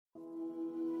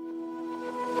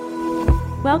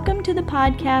Welcome to the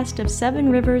podcast of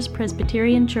Seven Rivers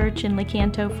Presbyterian Church in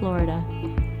Lecanto, Florida.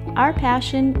 Our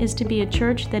passion is to be a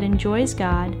church that enjoys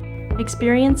God,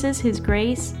 experiences His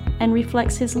grace, and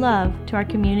reflects His love to our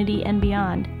community and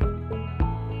beyond.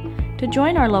 To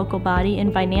join our local body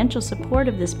in financial support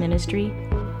of this ministry,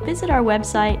 visit our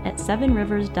website at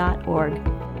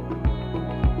sevenrivers.org.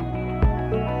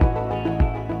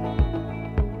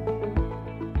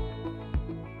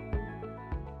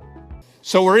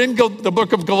 So we're in the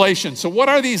book of Galatians. So what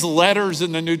are these letters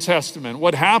in the New Testament?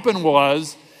 What happened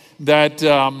was that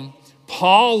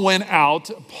Paul went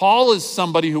out. Paul is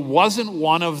somebody who wasn't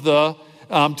one of the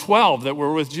 12 that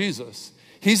were with Jesus.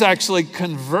 He's actually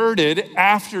converted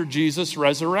after Jesus'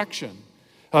 resurrection.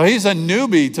 He's a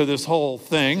newbie to this whole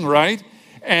thing, right?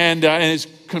 And his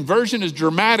conversion is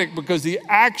dramatic because he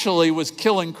actually was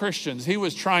killing Christians. He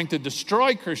was trying to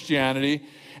destroy Christianity.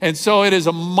 And so it is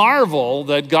a marvel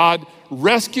that God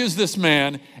rescues this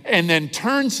man and then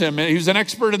turns him. He was an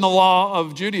expert in the law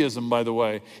of Judaism, by the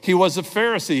way. He was a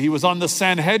Pharisee. He was on the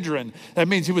Sanhedrin. That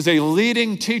means he was a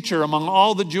leading teacher among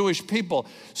all the Jewish people.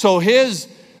 So his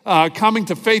coming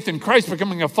to faith in Christ,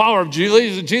 becoming a follower of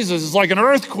Jesus is like an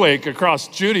earthquake across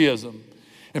Judaism.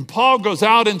 And Paul goes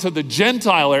out into the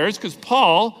Gentile areas because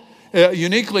Paul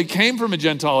uniquely came from a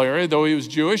Gentile area, though he was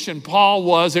Jewish, and Paul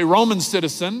was a Roman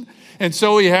citizen. And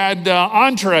so he had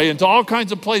entree into all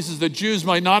kinds of places that Jews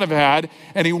might not have had.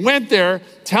 And he went there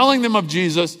telling them of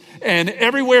Jesus. And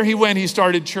everywhere he went, he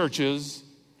started churches.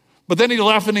 But then he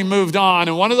left and he moved on.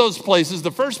 And one of those places,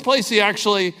 the first place he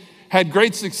actually had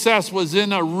great success was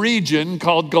in a region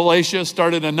called Galatia,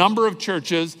 started a number of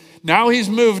churches. Now he's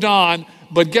moved on.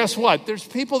 But guess what? There's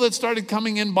people that started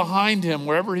coming in behind him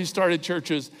wherever he started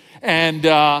churches and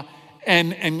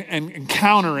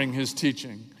countering his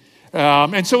teaching.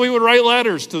 And so he would write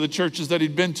letters to the churches that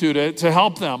he'd been to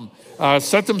help them,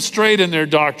 set them straight in their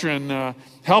doctrine,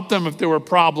 help them if there were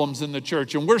problems in the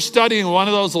church. And we're studying one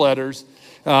of those letters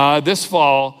this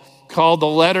fall called the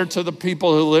letter to the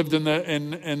people who lived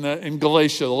in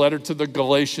Galatia, the letter to the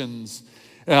Galatians.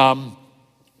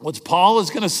 What Paul is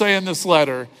going to say in this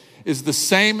letter is the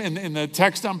same in the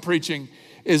text I'm preaching,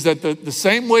 is that the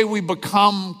same way we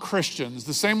become Christians,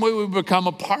 the same way we become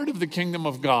a part of the kingdom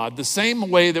of God, the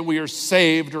same way that we are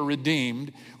saved or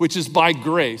redeemed, which is by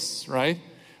grace, right?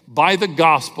 By the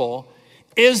gospel,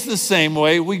 is the same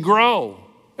way we grow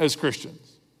as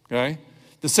Christians, okay?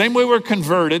 The same way we're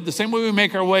converted, the same way we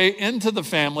make our way into the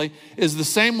family is the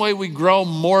same way we grow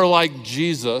more like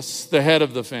Jesus, the head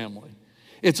of the family.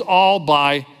 It's all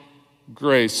by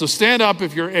grace. So stand up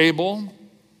if you're able.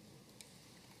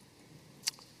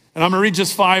 And I'm going to read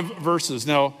just 5 verses.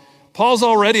 Now, Paul's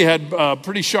already had a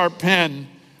pretty sharp pen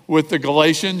with the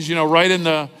Galatians. You know, right in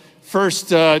the first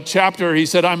chapter, he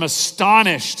said, I'm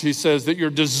astonished, he says, that you're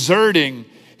deserting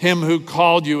him who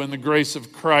called you in the grace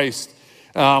of Christ.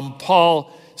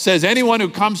 Paul says, anyone who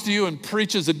comes to you and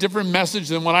preaches a different message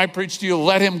than what I preach to you,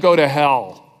 let him go to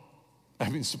hell. I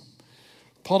mean,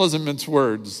 Paul doesn't mince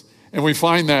words. And we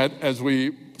find that as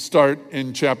we start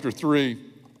in chapter 3,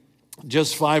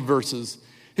 just 5 verses.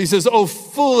 He says, oh,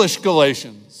 foolish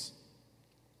Galatians.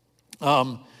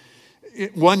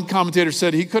 One commentator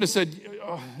said, he could have said,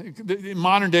 in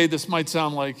modern day, this might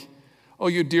sound like, oh,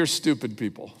 you dear stupid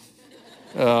people.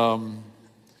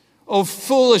 Oh,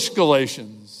 foolish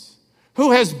Galatians.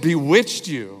 Who has bewitched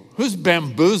you? Who's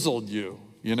bamboozled you,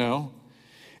 you know?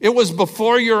 It was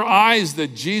before your eyes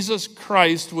that Jesus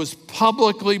Christ was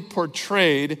publicly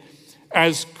portrayed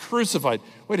as crucified.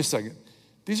 Wait a second.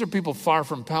 These are people far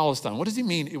from Palestine. What does he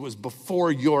mean it was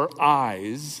before your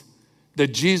eyes that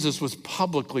Jesus was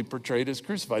publicly portrayed as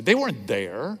crucified? They weren't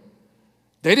there.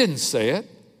 They didn't say it,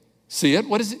 see it.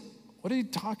 What are you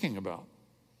talking about?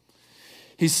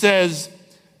 He says,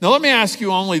 now let me ask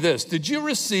you only this. Did you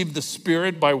receive the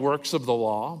Spirit by works of the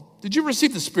law? Did you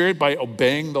receive the Spirit by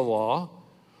obeying the law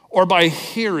or by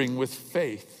hearing with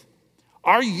faith?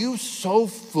 Are you so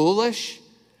foolish?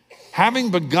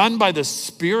 Having begun by the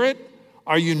Spirit,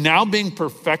 are you now being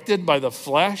perfected by the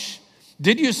flesh?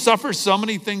 Did you suffer so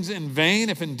many things in vain,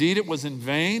 if indeed it was in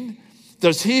vain?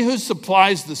 Does he who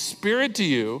supplies the Spirit to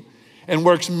you and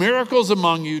works miracles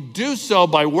among you do so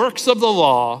by works of the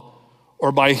law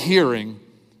or by hearing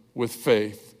with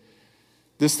faith?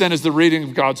 This then is the reading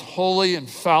of God's holy,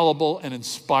 infallible, and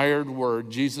inspired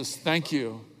word. Jesus, thank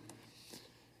you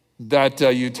that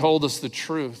you told us the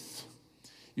truth.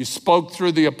 You spoke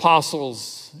through the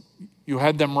apostles. You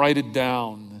had them write it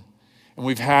down, and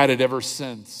we've had it ever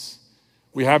since.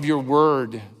 We have your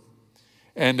word,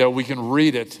 and we can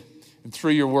read it. And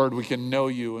through your word, we can know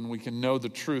you, and we can know the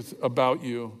truth about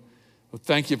you. Well,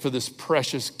 thank you for this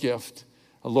precious gift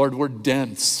Lord, we're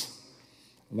dense.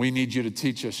 We need you to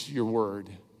teach us your word.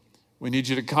 We need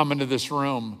you to come into this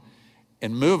room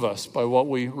and move us by what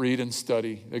we read and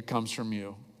study that comes from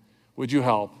you. Would you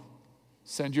help?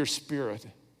 Send your spirit.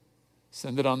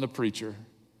 Send it on the preacher.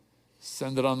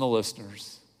 Send it on the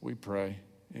listeners. We pray.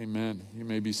 Amen. You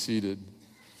may be seated.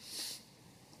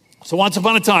 So once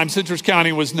upon a time, Citrus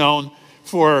County was known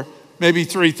for maybe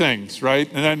three things, right?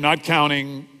 And I'm not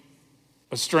counting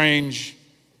a strange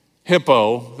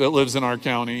hippo that lives in our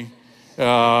county,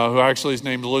 who actually is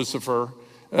named Lucifer.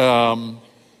 Not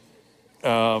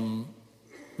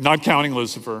counting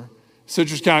Lucifer.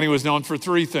 Citrus County was known for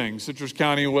three things. Citrus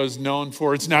County was known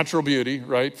for its natural beauty,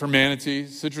 right? For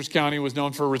manatees. Citrus County was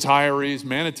known for retirees,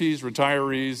 manatees,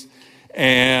 retirees,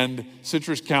 and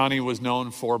Citrus County was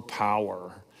known for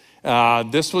power.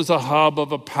 This was a hub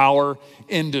of a power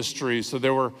industry. So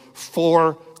there were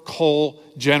 4 coal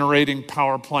generating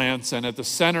power plants, and at the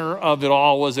center of it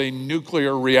all was a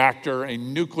nuclear reactor, a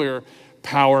nuclear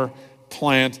power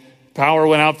plant. Power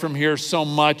went out from here so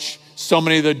much, so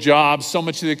many of the jobs, so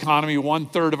much of the economy.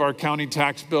 1/3 of our county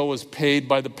tax bill was paid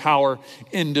by the power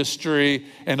industry,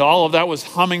 and all of that was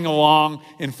humming along.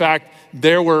 In fact,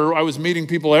 I was meeting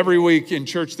people every week in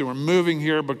church that were moving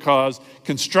here because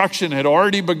construction had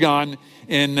already begun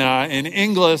in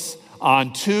Inglis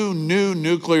on 2 new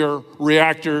nuclear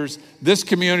reactors. This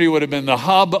community would have been the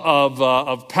hub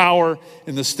of power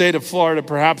in the state of Florida,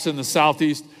 perhaps in the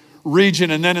southeast region.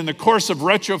 And then in the course of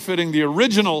retrofitting the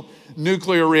original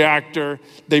nuclear reactor,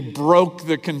 they broke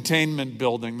the containment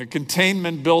building. The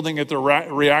containment building at the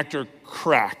reactor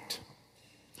cracked.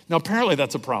 Now, apparently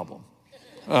that's a problem.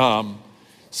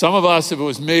 Some of us, if it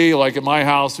was me, like at my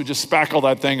house, would just spackle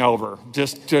that thing over.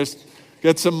 Just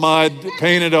get some mud,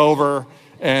 paint it over,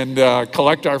 and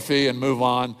collect our fee and move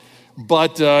on.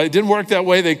 But it didn't work that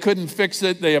way. They couldn't fix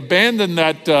it. They abandoned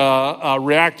that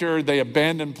reactor. They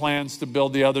abandoned plans to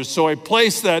build the others. So a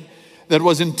place that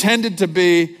was intended to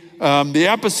be the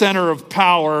epicenter of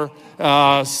power,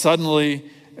 suddenly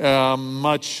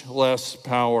much less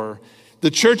power.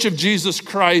 The Church of Jesus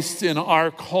Christ in our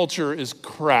culture is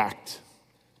cracked.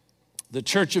 The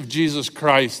Church of Jesus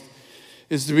Christ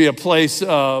is to be a place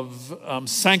of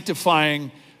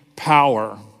sanctifying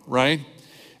power, right?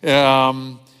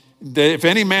 If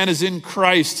any man is in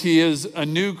Christ, he is a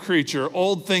new creature.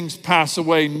 Old things pass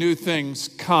away, new things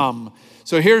come.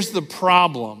 So here's the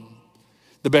problem.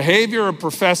 The behavior of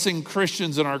professing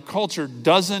Christians in our culture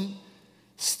doesn't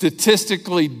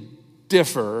statistically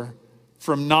differ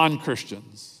from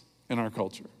non-Christians in our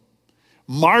culture.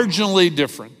 Marginally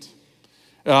different.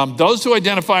 Those who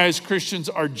identify as Christians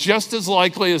are just as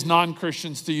likely as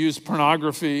non-Christians to use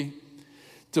pornography,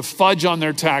 to fudge on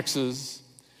their taxes,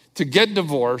 to get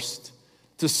divorced,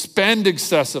 to spend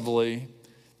excessively,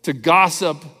 to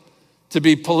gossip, to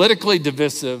be politically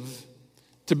divisive,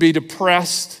 to be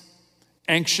depressed,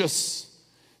 anxious,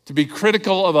 to be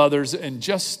critical of others, and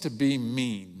just to be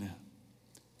mean.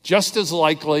 Just as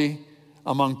likely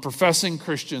among professing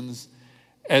Christians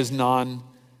as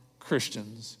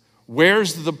non-Christians.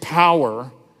 Where's the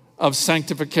power of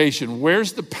sanctification?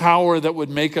 Where's the power that would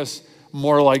make us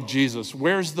more like Jesus?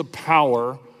 Where's the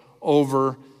power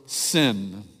over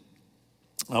sin?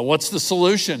 What's the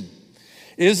solution?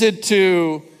 Is it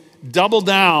to double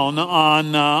down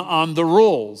on the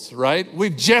rules, right?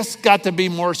 We've just got to be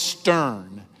more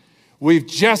stern. We've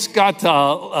just got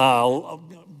to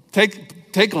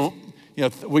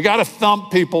we got to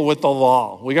thump people with the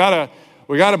law. We got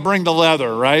to bring the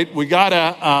leather, right? We got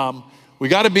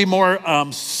to be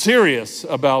more serious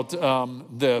about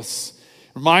this.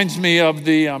 Reminds me of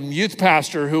the youth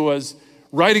pastor who was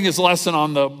writing his lesson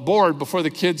on the board before the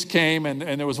kids came, and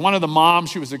there was one of the moms.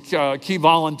 She was a key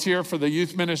volunteer for the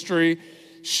youth ministry.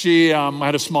 She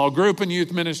had a small group in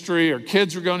youth ministry. Her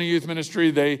kids were going to youth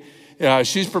ministry.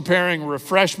 She's preparing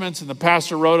refreshments, and the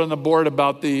pastor wrote on the board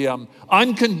about the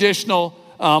unconditional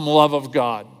love of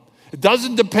God. It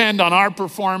doesn't depend on our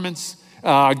performance.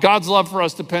 God's love for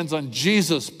us depends on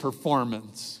Jesus'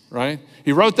 performance, right?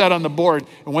 He wrote that on the board,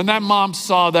 and when that mom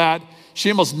saw that, she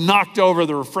almost knocked over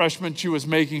the refreshment she was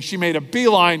making. She made a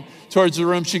beeline towards the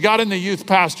room. She got in the youth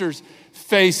pastor's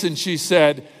face and she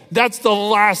said, "That's the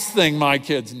last thing my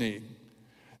kids need.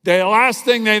 The last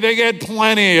thing they get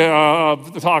plenty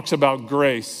of talks about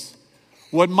grace.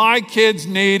 What my kids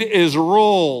need is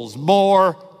rules,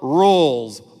 more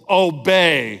rules.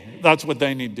 Obey. That's what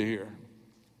they need to hear."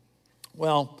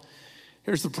 Well,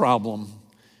 here's the problem.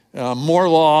 More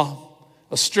law,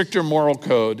 a stricter moral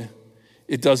code,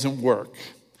 it doesn't work.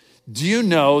 Do you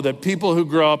know that people who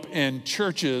grew up in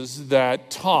churches that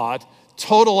taught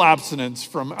total abstinence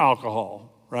from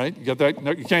alcohol, right? You got that?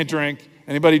 No, you can't drink.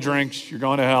 Anybody drinks, you're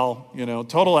going to hell,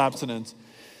 total abstinence.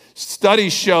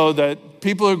 Studies show that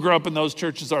people who grew up in those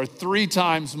churches are 3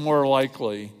 times more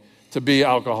likely to be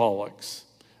alcoholics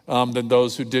than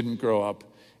those who didn't grow up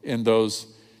in those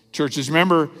churches.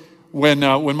 Remember when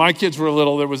my kids were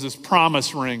little, there was this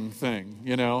promise ring thing,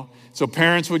 So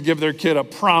parents would give their kid a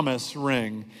promise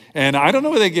ring. And I don't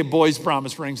know whether they gave boys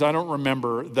promise rings. I don't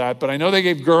remember that. But I know they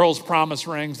gave girls promise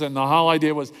rings. And the whole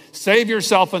idea was save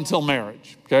yourself until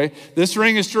marriage, okay? This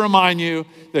ring is to remind you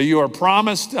that you are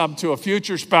promised to a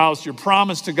future spouse. You're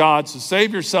promised to God. So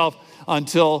save yourself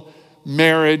until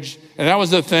marriage. And that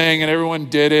was the thing. And everyone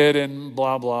did it and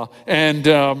blah, blah. And,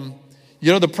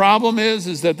 the problem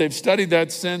is that they've studied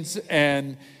that since.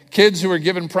 And kids who were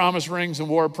given promise rings and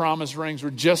wore promise rings were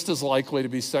just as likely to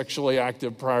be sexually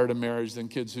active prior to marriage than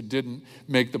kids who didn't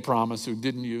make the promise, who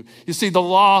didn't. You see, the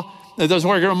law that doesn't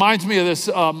work. It reminds me of this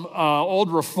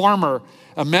old reformer,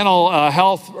 a mental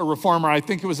health reformer. I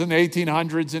think it was in the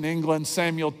 1800s in England.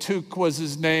 Samuel Tuke was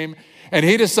his name. And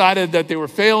he decided that they were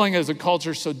failing as a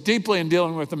culture so deeply in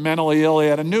dealing with the mentally ill. He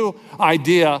had a new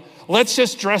idea. Let's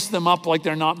just dress them up like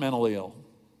they're not mentally ill.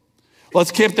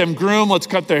 Let's keep them groomed. Let's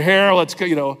cut their hair. Let's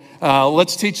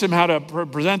teach them how to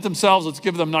present themselves. Let's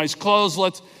give them nice clothes.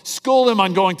 Let's school them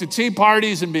on going to tea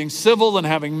parties and being civil and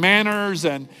having manners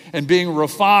and being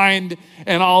refined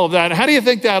and all of that. How do you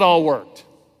think that all worked?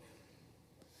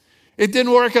 It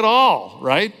didn't work at all,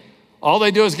 right? All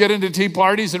they do is get into tea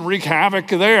parties and wreak havoc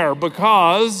there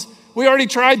because we already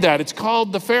tried that. It's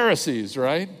called the Pharisees,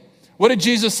 right? What did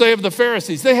Jesus say of the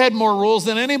Pharisees? They had more rules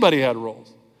than anybody had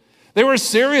rules. They were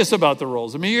serious about the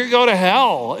rules. I mean, you could go to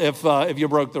hell if you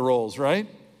broke the rules, right?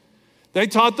 They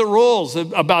taught the rules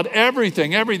about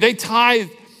everything. They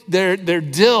tithed their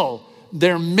dill,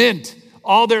 their mint,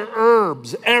 all their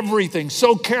herbs, everything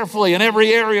so carefully in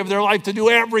every area of their life to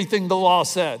do everything the law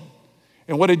said.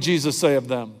 And what did Jesus say of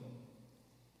them?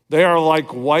 They are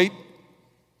like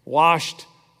white-washed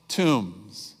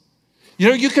tombs.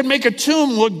 You can make a tomb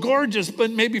look gorgeous, but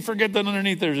maybe forget that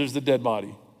underneath there's the dead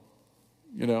body.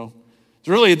 It's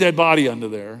really a dead body under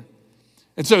there.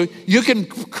 And so you can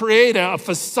create a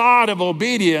facade of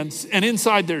obedience, and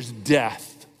inside there's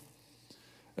death.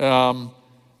 No,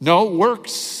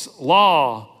 works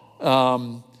law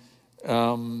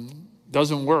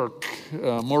doesn't work.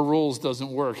 More rules doesn't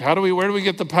work. Where do we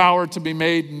get the power to be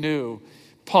made new?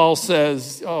 Paul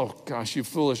says, oh gosh, you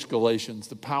foolish Galatians,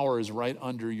 the power is right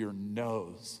under your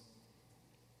nose.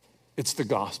 It's the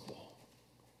gospel.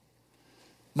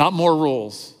 Not more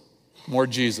rules, more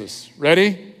Jesus.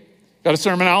 Ready? Got a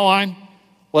sermon outline?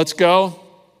 Let's go.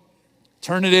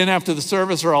 Turn it in after the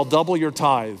service or I'll double your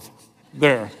tithe.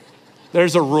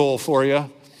 There's a rule for you.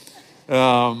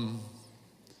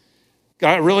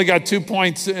 Really got 2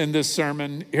 points in this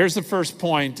sermon. Here's the first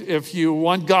point. If you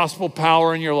want gospel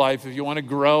power in your life, if you want to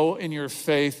grow in your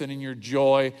faith and in your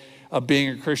joy of being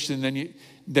a Christian, then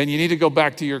you need to go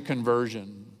back to your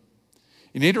conversion.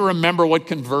 You need to remember what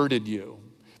converted you.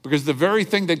 Because the very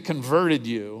thing that converted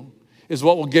you is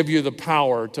what will give you the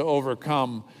power to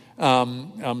overcome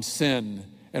sin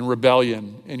and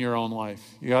rebellion in your own life.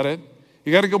 You got it?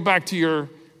 You got to go back to your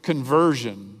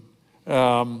conversion.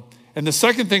 And the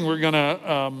second thing we're going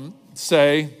to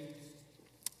say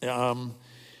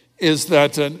is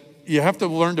that you have to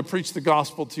learn to preach the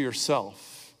gospel to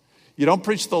yourself. You don't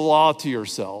preach the law to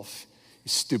yourself. You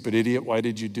stupid idiot, why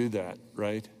did you do that,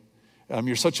 right?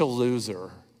 You're such a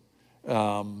loser.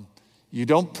 You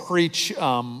don't preach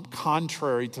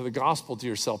contrary to the gospel to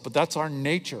yourself, but that's our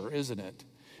nature, isn't it?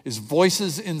 Is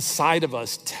voices inside of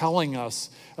us telling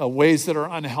us ways that are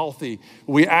unhealthy.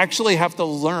 We actually have to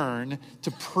learn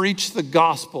to preach the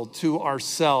gospel to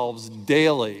ourselves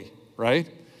daily, right?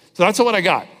 So that's what I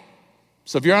got.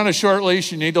 So if you're on a short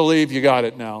leash, you need to leave, you got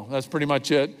it now. That's pretty much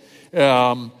it.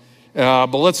 But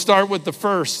let's start with the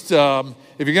first.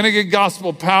 If you're going to get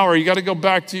gospel power, you got to go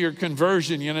back to your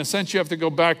conversion. In a sense, you have to go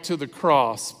back to the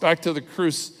cross, back to the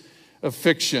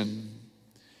crucifixion.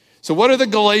 So what are the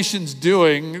Galatians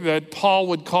doing that Paul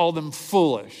would call them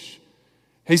foolish?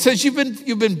 He says, you've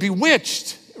been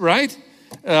bewitched, right?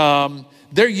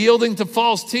 They're yielding to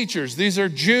false teachers. These are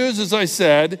Jews, as I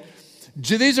said.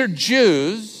 These are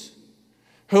Jews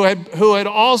who had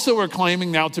also were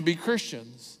claiming now to be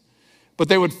Christians. But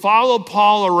they would follow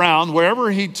Paul around wherever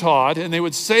he taught, and they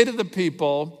would say to the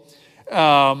people,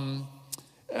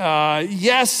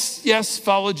 yes,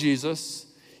 follow Jesus.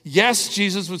 Yes,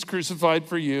 Jesus was crucified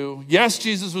for you. Yes,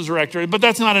 Jesus was resurrected, but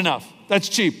that's not enough. That's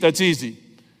cheap. That's easy.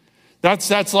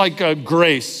 That's like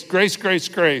grace. That's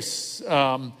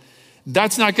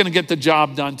not going to get the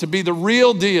job done. To be the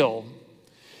real deal,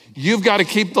 You've got to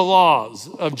keep the laws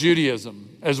of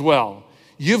Judaism as well.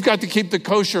 You've got to keep the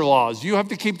kosher laws. You have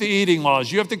to keep the eating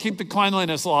laws. You have to keep the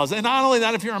cleanliness laws. And not only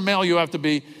that, if you're a male, you have to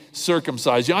be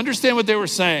circumcised. You understand what they were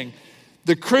saying?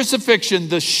 The crucifixion,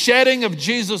 the shedding of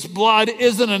Jesus' blood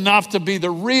isn't enough to be the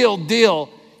real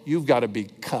deal. You've got to be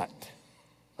cut.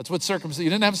 That's what circumcision, you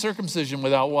didn't have circumcision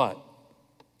without what?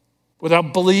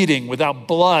 Without bleeding, without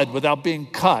blood, without being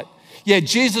cut. Yeah,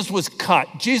 Jesus was cut.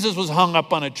 Jesus was hung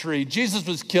up on a tree. Jesus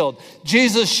was killed.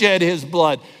 Jesus shed his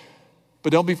blood.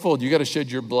 But don't be fooled. You got to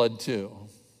shed your blood too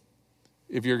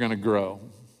if you're going to grow,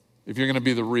 if you're going to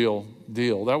be the real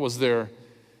deal. That was their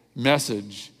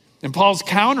message. And Paul's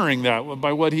countering that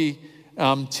by what he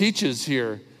teaches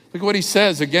here. Look at what he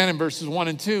says again in verses 1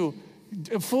 and 2.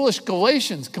 Foolish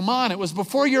Galatians, come on. It was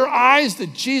before your eyes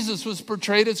that Jesus was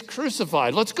portrayed as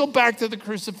crucified. Let's go back to the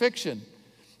crucifixion.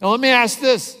 Now let me ask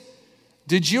this.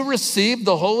 Did you receive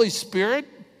the Holy Spirit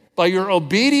by your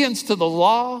obedience to the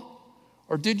law?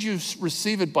 Or did you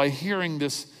receive it by hearing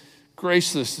this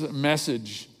graceless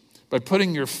message, by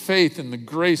putting your faith in the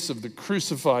grace of the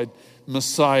crucified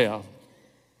Messiah?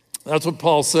 That's what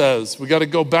Paul says. We got to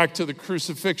go back to the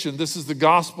crucifixion. This is the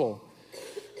gospel.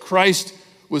 Christ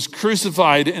was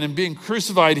crucified, and in being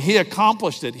crucified, he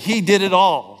accomplished it. He did it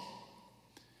all.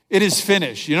 It is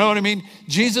finished. You know what I mean?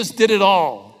 Jesus did it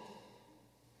all.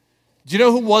 Do you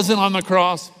know who wasn't on the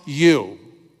cross? You.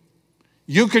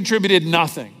 You contributed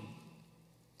nothing.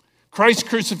 Christ's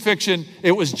crucifixion,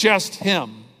 it was just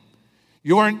him.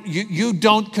 You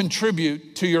don't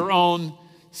contribute to your own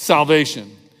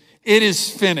salvation. It is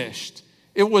finished.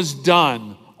 It was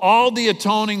done. All the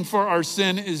atoning for our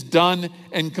sin is done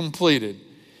and completed.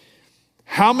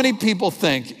 How many people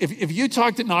think, if you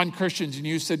talk to non-Christians and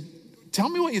you said, tell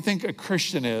me what you think a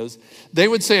Christian is, they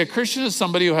would say a Christian is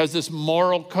somebody who has this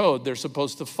moral code they're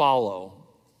supposed to follow.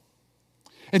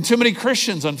 And too many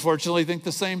Christians, unfortunately, think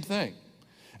the same thing.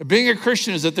 Being a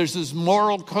Christian is that there's this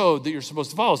moral code that you're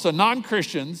supposed to follow. So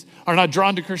non-Christians are not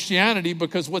drawn to Christianity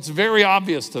because what's very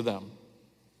obvious to them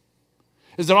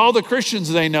is that all the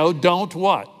Christians they know don't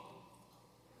what?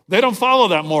 They don't follow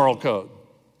that moral code.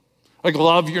 Like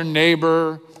love your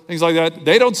neighbor, things like that.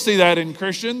 They don't see that in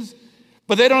Christians,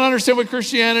 but they don't understand what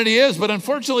Christianity is. But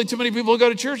unfortunately, too many people who go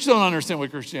to church don't understand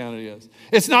what Christianity is.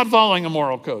 It's not following a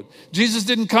moral code. Jesus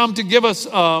didn't come to give us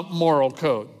a moral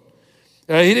code.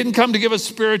 He didn't come to give us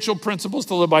spiritual principles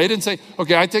to live by. He didn't say,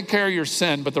 okay, I take care of your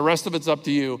sin, but the rest of it's up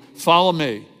to you. Follow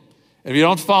me. If you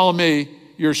don't follow me,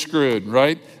 you're screwed,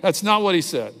 right? That's not what he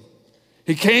said.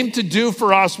 He came to do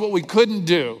for us what we couldn't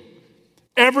do.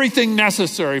 Everything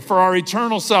necessary for our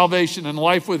eternal salvation and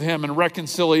life with him and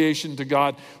reconciliation to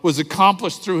God was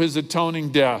accomplished through his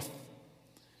atoning death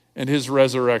and his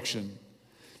resurrection.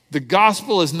 The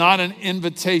gospel is not an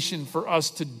invitation for us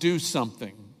to do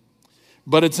something,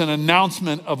 but it's an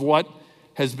announcement of what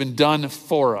has been done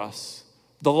for us.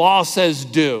 The law says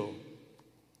do.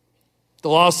 The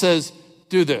law says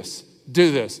do this,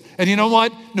 do this. And you know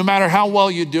what? No matter how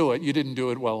well you do it, you didn't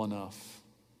do it well enough.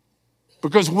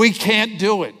 Because we can't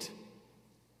do it.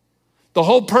 The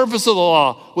whole purpose of the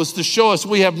law was to show us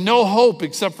we have no hope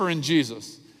except for in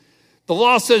Jesus. The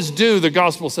law says do, the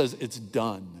gospel says it's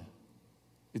done.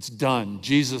 It's done.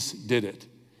 Jesus did it.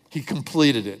 He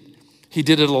completed it. He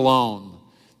did it alone.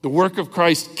 The work of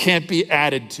Christ can't be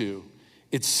added to.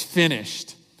 It's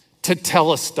finished.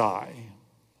 Tetelestai.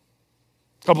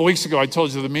 A couple weeks ago, I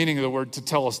told you the meaning of the word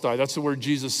tetelestai. That's the word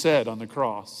Jesus said on the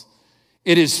cross.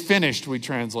 It is finished, we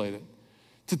translate it.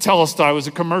 Tetelestai was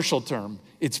a commercial term.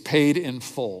 It's paid in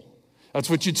full. That's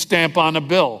what you'd stamp on a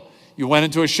bill. You went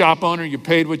into a shop owner, you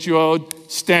paid what you owed,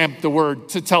 stamped the word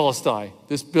tetelestai.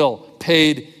 This bill,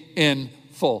 paid in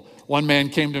full. One man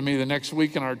came to me the next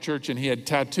week in our church and he had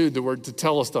tattooed the word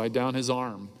tetelestai down his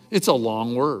arm. It's a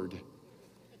long word.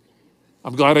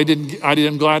 I'm glad he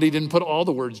didn't put all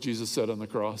the words Jesus said on the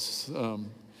cross.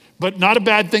 But not a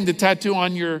bad thing to tattoo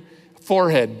on your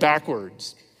forehead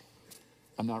backwards.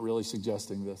 I'm not really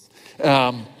suggesting this.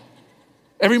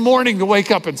 Every morning to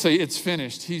wake up and say, it's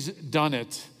finished. He's done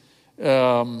it.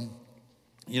 The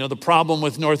problem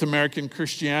with North American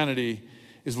Christianity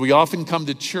is we often come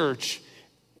to church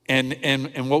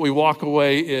and what we walk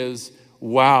away is,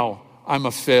 wow, I'm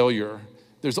a failure.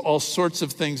 There's all sorts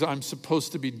of things I'm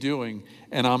supposed to be doing,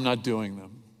 and I'm not doing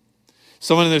them.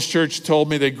 Someone in this church told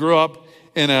me they grew up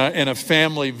in a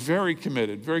family very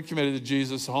committed to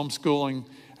Jesus, homeschooling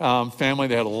family.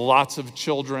 They had lots of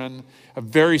children,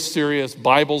 very serious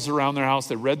Bibles around their house.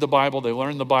 They read the Bible. They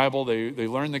learned the Bible. They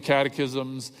learned the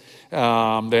catechisms. They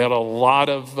had a lot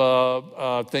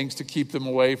of things to keep them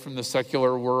away from the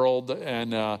secular world.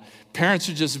 And parents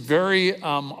are just very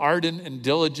ardent and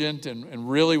diligent and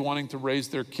really wanting to raise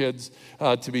their kids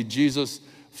to be Jesus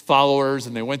followers.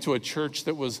 And they went to a church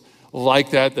that was like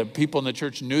that people in the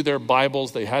church knew their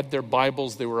Bibles. They had their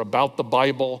Bibles. They were about the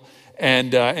Bible.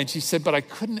 And she said, but I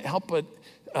couldn't help but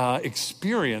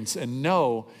experience and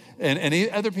know. And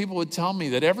other people would tell me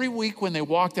that every week when they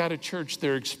walked out of church,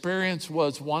 their experience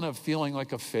was one of feeling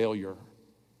like a failure.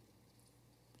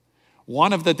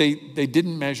 One of that they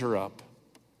didn't measure up.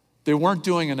 They weren't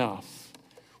doing enough.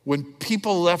 When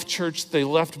people left church, they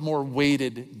left more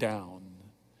weighted down.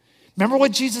 Remember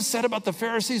what Jesus said about the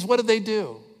Pharisees? What did they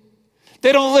do?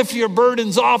 They don't lift your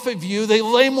burdens off of you. They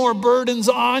lay more burdens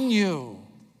on you.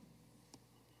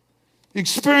 The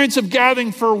experience of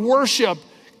gathering for worship,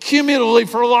 cumulatively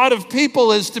for a lot of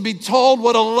people, is to be told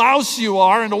what a louse you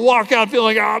are and to walk out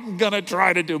feeling, I'm going to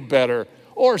try to do better.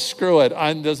 Or screw it,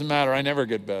 it doesn't matter, I never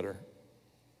get better.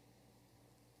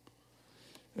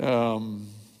 How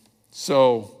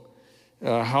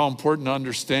important to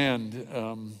understand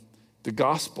the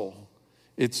gospel.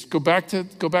 It's go back to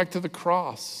the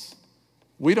cross.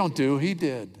 We don't do, he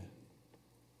did.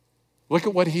 Look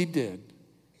at what he did.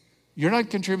 You're not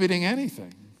contributing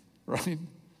anything, right?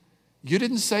 You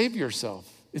didn't save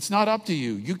yourself. It's not up to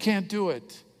you. You can't do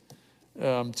it.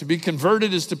 To be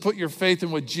converted is to put your faith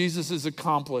in what Jesus has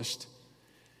accomplished.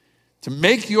 To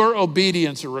make your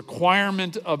obedience a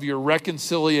requirement of your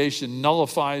reconciliation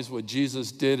nullifies what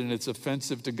Jesus did, and it's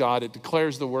offensive to God. It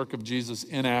declares the work of Jesus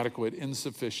inadequate,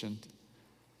 insufficient.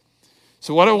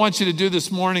 So what I want you to do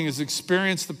this morning is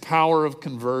experience the power of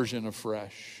conversion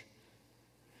afresh.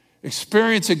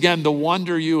 Experience again the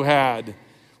wonder you had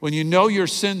when you knew your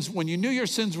sins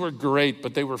were great,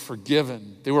 but they were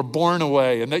forgiven. They were borne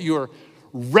away, and that you were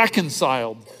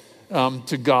reconciled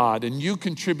to God, and you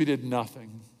contributed nothing.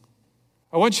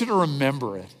 I want you to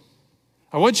remember it.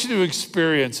 I want you to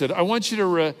experience it. I want you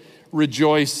to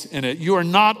rejoice in it. You are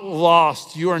not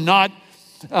lost. You are not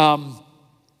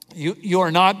you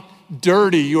are not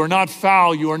dirty. You are not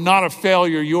foul. You are not a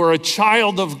failure. You are a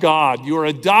child of God. You are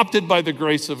adopted by the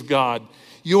grace of God.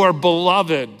 You are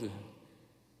beloved.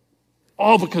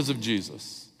 All because of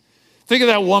Jesus. Think of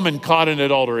that woman caught in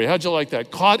adultery. How'd you like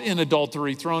that? Caught in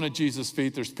adultery, thrown at Jesus'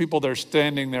 feet. There's people there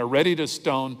standing there ready to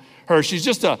stone her. She's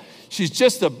just a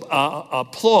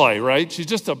ploy, right? She's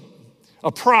just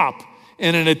a prop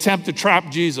in an attempt to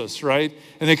trap Jesus, right?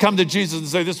 And they come to Jesus and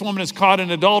say, this woman is caught in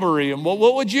adultery. And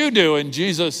what would you do? And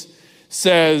Jesus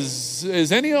says,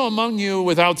 is any among you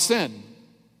without sin?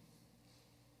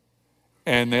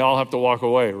 And they all have to walk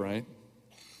away, right?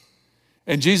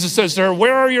 And Jesus says to her,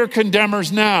 where are your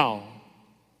condemners now?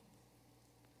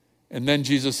 And then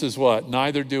Jesus says what?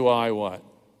 Neither do I what?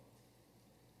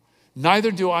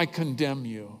 Neither do I condemn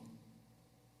you.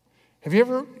 Have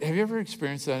you ever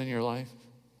experienced that in your life?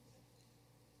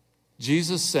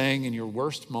 Jesus saying in your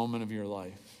worst moment of your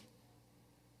life,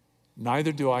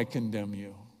 neither do I condemn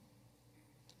you.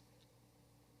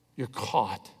 You're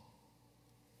caught.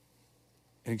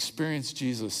 And experience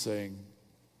Jesus saying,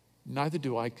 neither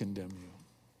do I condemn you.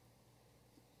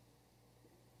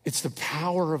 It's the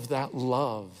power of that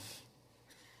love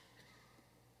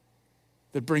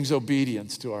that brings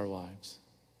obedience to our lives.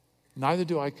 Neither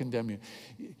do I condemn you.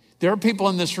 There are people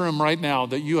in this room right now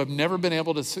that you have never been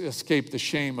able to escape the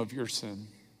shame of your sin.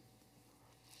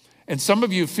 And some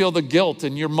of you feel the guilt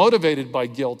and you're motivated by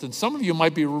guilt. And some of you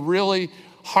might be really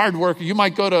hard worker. You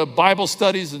might go to Bible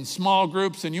studies and small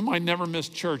groups and you might never miss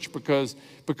church because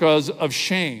of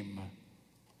shame.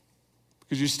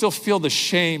 Because you still feel the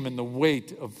shame and the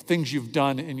weight of things you've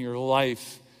done in your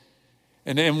life.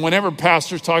 And whenever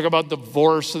pastors talk about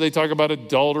divorce, so they talk about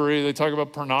adultery, they talk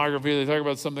about pornography, they talk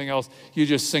about something else, you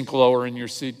just sink lower in your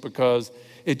seat because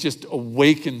it just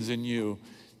awakens in you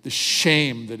the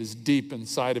shame that is deep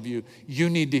inside of you.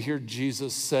 You need to hear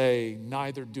Jesus say,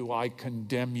 neither do I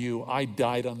condemn you. I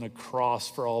died on the cross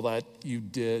for all that you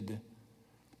did.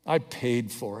 I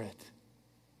paid for it.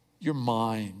 You're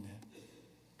mine.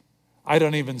 I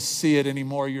don't even see it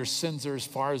anymore. Your sins are as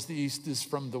far as the east is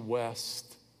from the west.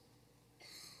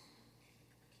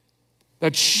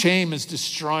 That shame is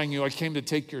destroying you. I came to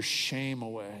take your shame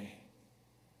away.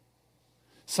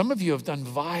 Some of you have done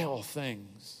vile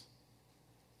things.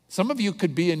 Some of you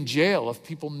could be in jail if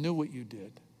people knew what you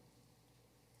did.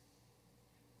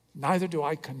 Neither do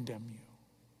I condemn you.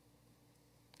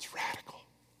 It's radical.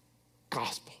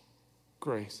 Gospel.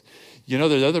 Grace. You know,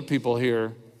 there's other people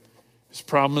here His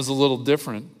problem is a little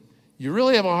different. You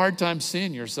really have a hard time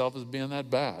seeing yourself as being that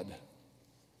bad.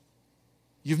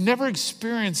 You've never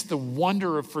experienced the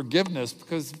wonder of forgiveness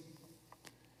because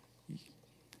I'm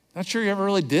not sure you ever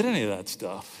really did any of that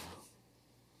stuff.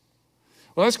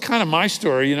 Well, that's kind of my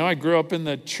story. You know, I grew up in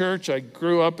the church. I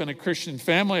grew up in a Christian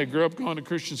family. I grew up going to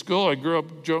Christian school. I grew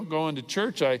up going to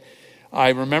church. I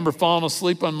remember falling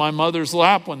asleep on my mother's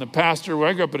lap when I grew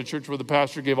up at a church where the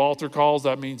pastor gave altar calls.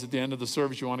 That means at the end of the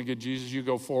service, you want to get Jesus, you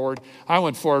go forward. I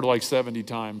went forward like 70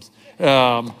 times.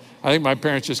 I think my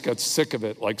parents just got sick of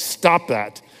it. Like, stop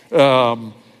that.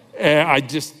 And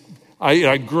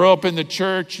I grew up in the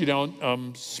church. You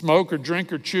don't smoke or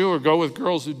drink or chew or go with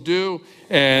girls who do.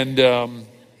 And,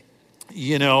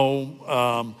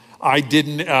 I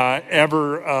didn't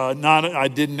ever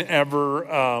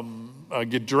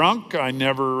get drunk. I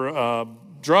never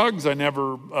drugs. I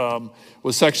never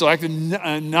was sexually active.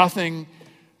 Nothing.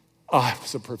 I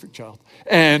was a perfect child.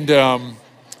 And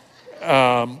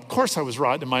of course I was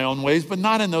rotten in my own ways, but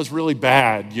not in those really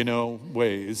bad,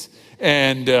 ways.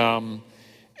 And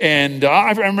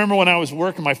I remember when I was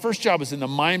working, my first job was in the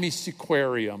Miami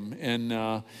Seaquarium,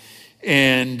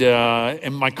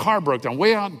 and my car broke down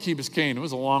way out in Key Biscayne. It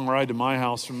was a long ride to my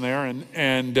house from there,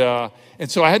 and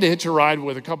so I had to hitch a ride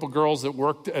with a couple girls that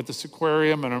worked at the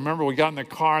Seaquarium. And I remember we got in the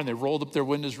car and they rolled up their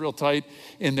windows real tight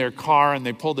in their car, and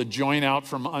they pulled a joint out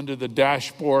from under the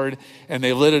dashboard and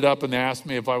they lit it up, and they asked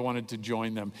me if I wanted to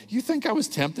join them. You think I was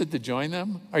tempted to join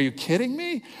them? Are you kidding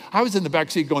me? I was in the back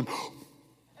seat going,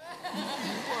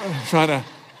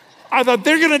 I thought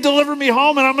they're going to deliver me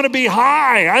home and I'm going to be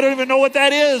high. I don't even know what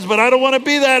that is, but I don't want to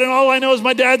be that. And all I know is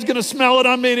my dad's going to smell it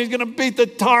on me and he's going to beat the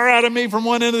tar out of me from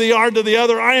one end of the yard to the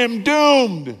other. I am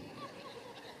doomed.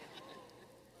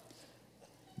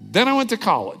 Then I went to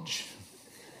college.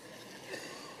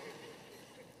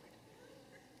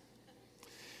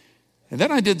 And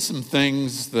then I did some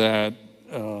things that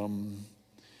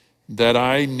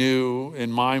I knew in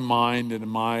my mind and in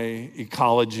my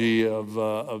ecology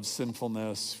of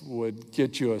sinfulness would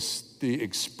get you the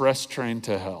express train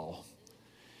to hell.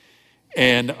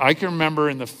 And I can remember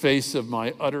in the face of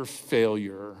my utter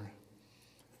failure,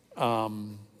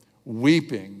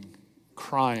 weeping,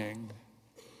 crying,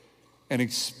 and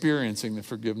experiencing the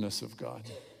forgiveness of God.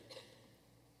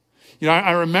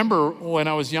 I remember when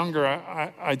I was younger,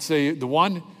 I'd say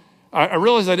I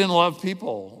realized I didn't love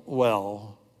people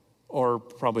well. Or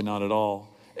probably not at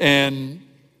all. And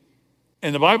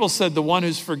the Bible said the one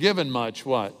who's forgiven much,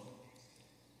 what?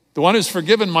 The one who's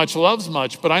forgiven much loves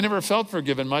much, but I never felt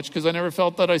forgiven much because I never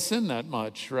felt that I sinned that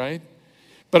much, right?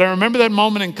 But I remember that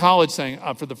moment in college saying,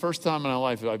 for the first time in my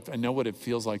life, I know what it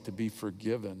feels like to be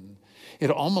forgiven.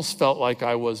 It almost felt like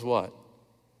I was what?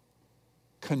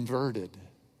 Converted.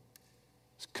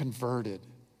 Converted.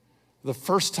 The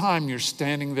first time you're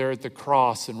standing there at the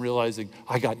cross and realizing,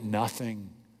 I got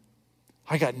nothing.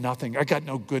 I got nothing. I got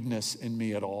no goodness in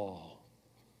me at all.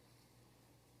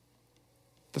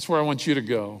 That's where I want you to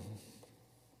go.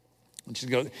 I want you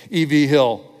to go. E.V.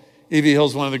 Hill. E.V. Hill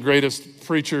is one of the greatest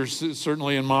preachers,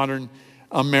 certainly in modern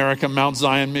America. Mount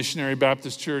Zion Missionary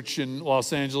Baptist Church in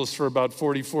Los Angeles for about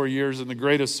 44 years. And the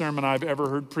greatest sermon I've ever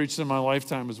heard preached in my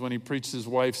lifetime was when he preached his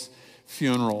wife's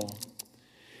funeral.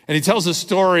 And he tells a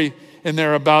story in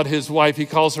there about his wife. He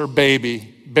calls her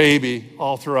baby,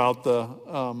 all throughout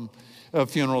the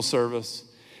funeral service.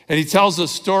 And he tells a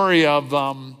story of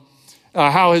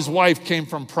how his wife came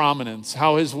from prominence,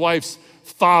 how his wife's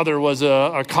father was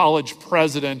a college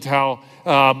president, how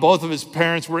both of his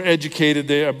parents were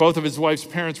educated. Both of his wife's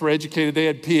parents were educated. They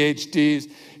had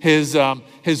PhDs.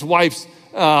 His wife's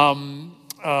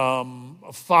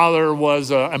father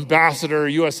was an ambassador,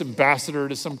 a U.S. ambassador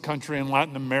to some country in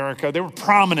Latin America. They were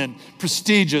prominent,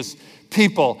 prestigious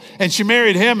people. And she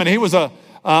married him, and he was a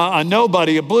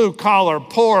nobody, a blue-collar,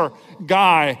 poor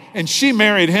guy, and she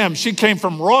married him. She came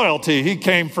from royalty. He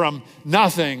came from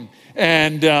nothing.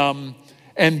 And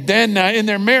then in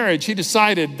their marriage, he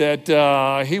decided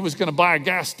that he was going to buy a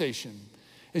gas station.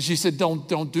 And she said,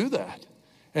 don't do that.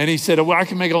 And he said, well, I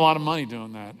can make a lot of money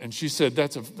doing that. And she said,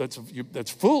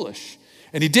 that's foolish.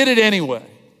 And he did it anyway.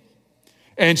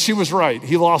 And she was right.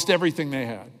 He lost everything they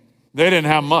had. They didn't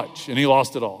have much, and he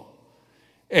lost it all.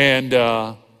 And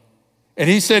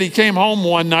he said he came home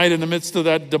one night in the midst of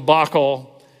that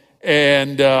debacle,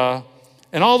 and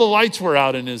all the lights were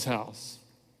out in his house.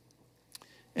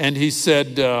 And he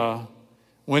said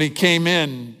when he came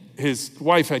in, his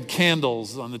wife had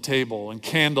candles on the table and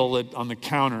candlelit on the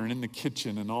counter and in the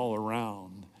kitchen and all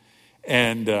around.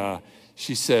 And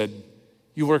she said,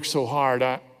 you work so hard,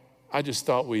 I just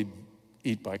thought we'd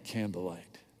eat by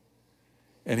candlelight.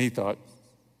 And he thought,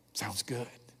 sounds good.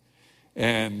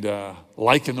 and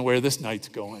liking the way this night's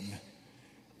going.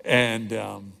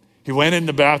 And he went in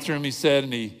the bathroom, he said,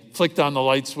 and he flicked on the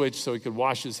light switch so he could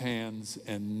wash his hands,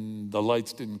 and the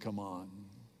lights didn't come on.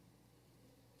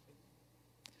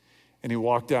 And he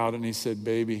walked out and he said,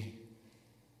 baby,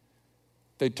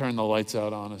 they turned the lights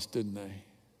out on us, didn't they?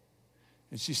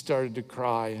 And she started to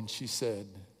cry, and she said,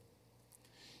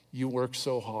 you work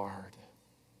so hard.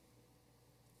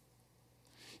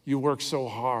 You work so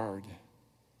hard.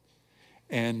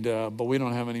 And but we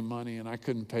don't have any money, and I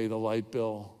couldn't pay the light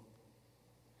bill.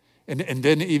 And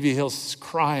then E.V. Hill's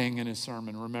crying in his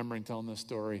sermon, remembering telling this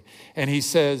story. And he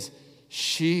says,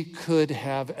 she could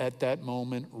have at that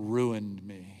moment ruined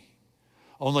me.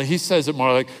 Only he says it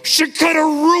more like, she could have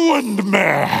ruined me.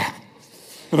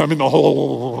 And I'm in the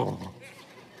whole,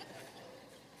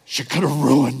 she could have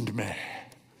ruined me.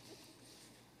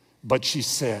 But she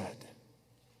said,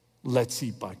 let's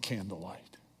eat by candlelight.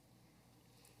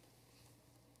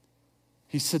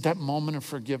 He said that moment of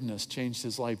forgiveness changed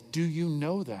his life. Do you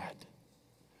know that?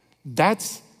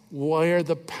 That's where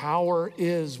the power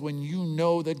is, when you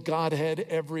know that God had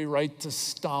every right to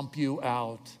stomp you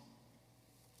out.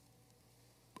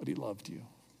 But he loved you.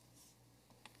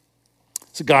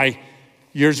 It's a guy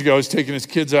years ago was taking his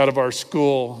kids out of our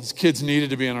school. His kids needed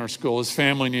to be in our school. His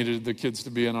family needed the kids to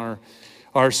be in our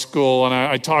school, and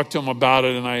I talked to him about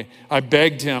it, and I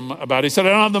begged him about it. He said, I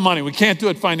don't have the money. We can't do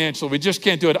it financially. We just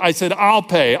can't do it. I said, I'll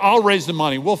pay. I'll raise the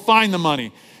money. We'll find the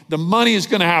money. The money is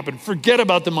going to happen. Forget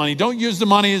about the money. Don't use the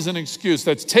money as an excuse.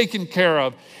 That's taken care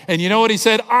of. And you know what he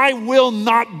said? I will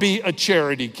not be a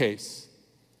charity case.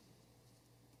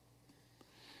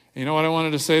 You know what I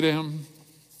wanted to say to him?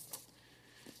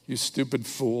 You stupid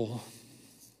fool.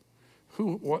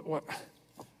 What?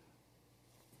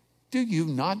 Do you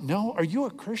not know? Are you a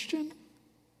Christian?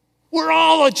 We're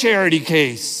all a charity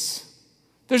case.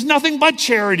 There's nothing but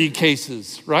charity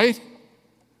cases, right?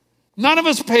 None of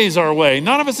us pays our way.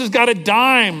 None of us has got a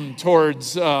dime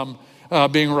towards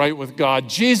being right with God.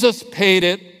 Jesus paid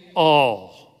it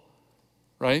all,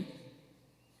 right?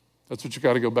 That's what you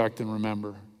got to go back to and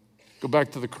remember. Go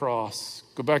back to the cross.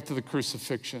 Go back to the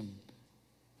crucifixion.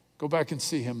 Go back and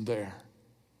see him there.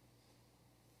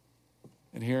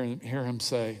 And hear him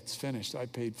say, it's finished, I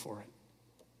paid for it.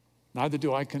 Neither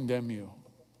do I condemn you.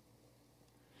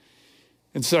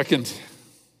 And second,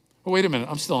 oh, wait a minute,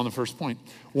 I'm still on the first point.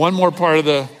 One more part of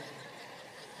the,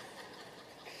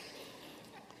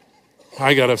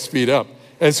 I got to speed up.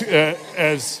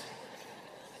 As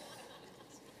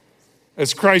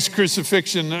Christ's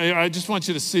crucifixion, I just want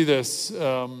you to see this,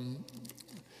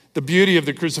 the beauty of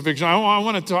the crucifixion. I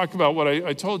want to talk about what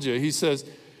I told you. He says,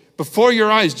 before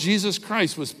your eyes, Jesus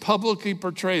Christ was publicly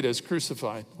portrayed as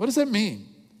crucified. What does that mean?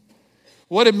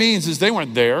 What it means is they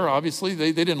weren't there, obviously.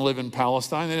 They didn't live in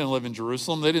Palestine. They didn't live in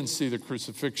Jerusalem. They didn't see the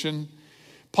crucifixion.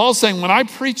 Paul's saying, when I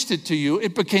preached it to you,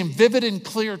 it became vivid and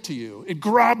clear to you. It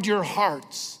grabbed your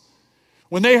hearts.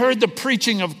 When they heard the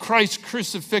preaching of Christ's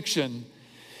crucifixion,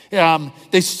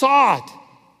 they saw it.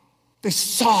 They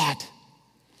saw it.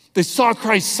 They saw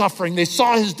Christ's suffering. They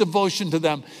saw his devotion to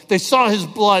them. They saw his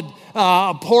blood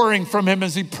pouring from him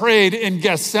as he prayed in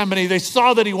Gethsemane. They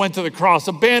saw that he went to the cross,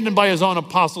 abandoned by his own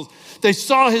apostles. They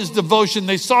saw his devotion.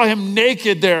 They saw him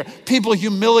naked there, people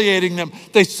humiliating them.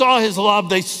 They saw his love.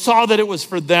 They saw that it was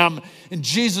for them. And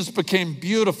Jesus became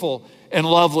beautiful and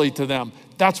lovely to them.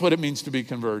 That's what it means to be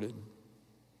converted.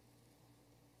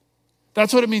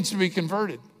 That's what it means to be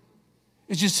converted,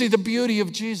 is you see the beauty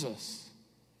of Jesus.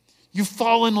 You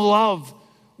fall in love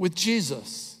with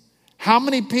Jesus. How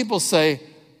many people say,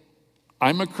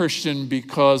 I'm a Christian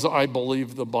because I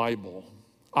believe the Bible.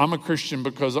 I'm a Christian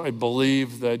because I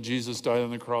believe that Jesus died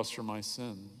on the cross for my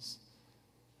sins.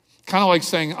 Kind of like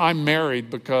saying, I'm married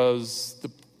because,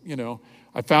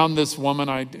 I found this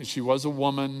woman. She was a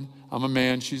woman. I'm a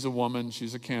man. She's a woman.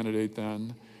 She's a candidate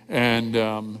then. And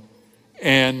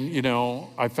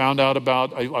I found out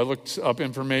I looked up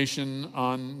information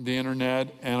on the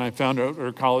internet, and I found out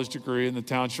her college degree in the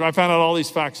township. I found out all these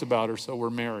facts about her, so we're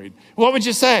married. What would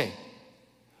you say?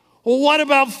 Well, what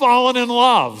about falling in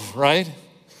love, right?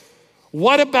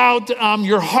 What about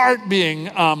your heart being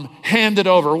handed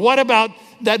over? What about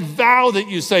that vow that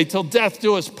you say, till death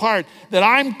do us part, that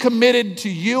I'm committed to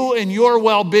you and your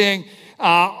well-being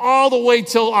all the way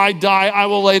till I die, I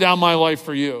will lay down my life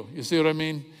for you. You see what I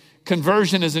mean?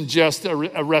 Conversion isn't just a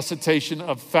recitation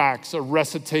of facts, a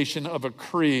recitation of a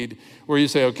creed where you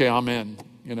say, okay, I'm in,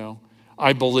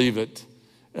 I believe it.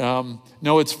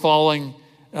 No, it's falling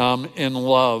in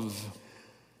love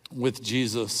with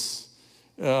Jesus.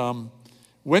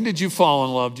 When did you fall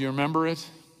in love? Do you remember it?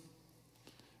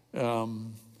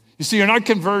 You see, you're not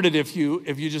converted if you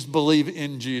just believe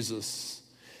in Jesus.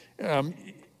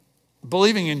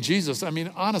 Believing in Jesus, I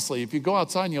mean, honestly, if you go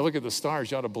outside and you look at the stars,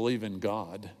 you ought to believe in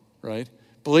God, right?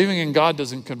 Believing in God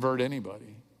doesn't convert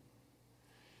anybody.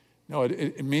 No,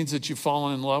 it means that you've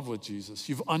fallen in love with Jesus.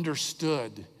 You've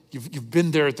understood. You've been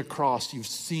there at the cross. You've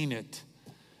seen it.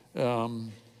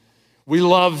 We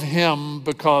love him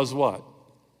because what?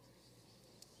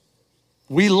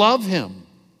 We love him.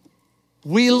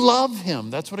 We love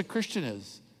him. That's what a Christian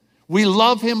is. We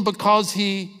love him because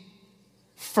he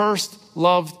first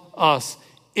loved us.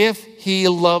 If he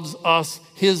loves us,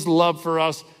 his love for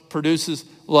us produces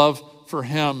love for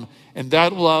him. And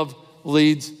that love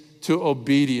leads to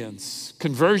obedience.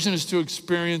 Conversion is to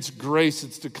experience grace.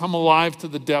 It's to come alive to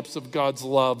the depths of God's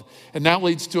love. And that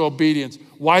leads to obedience.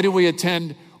 Why do we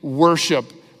attend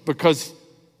worship? Because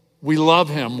we love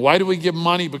him. Why do we give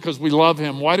money? Because we love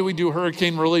him. Why do we do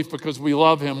hurricane relief? Because we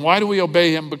love him. Why do we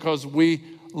obey him? Because we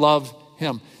love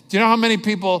him. Do you know how many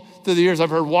people through the years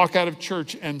I've heard walk out of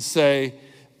church and say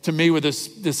to me with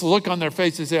this look on their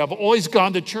face, they say, I've always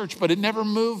gone to church, but it never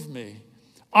moved me.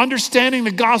 Understanding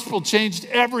the gospel changed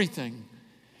everything.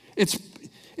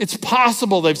 It's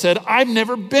possible, they've said, I've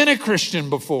never been a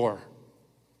Christian before.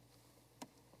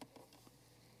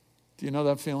 Do you know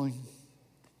that feeling?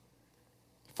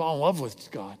 Fall in love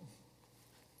with God.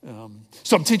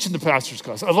 So I'm teaching the pastor's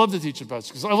class. I love to teach the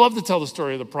pastor's class. I love to tell the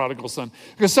story of the prodigal son.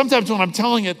 Because sometimes when I'm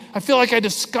telling it, I feel like I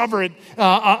discover it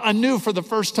anew for the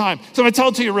first time. So I'm going to tell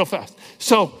it to you real fast.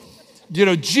 So,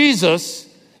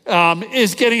 Jesus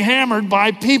is getting hammered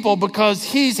by people because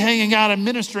he's hanging out and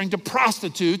ministering to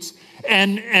prostitutes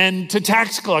and to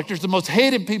tax collectors, the most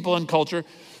hated people in culture.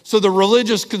 So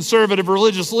the conservative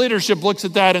religious leadership looks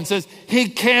at that and says, he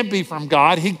can't be from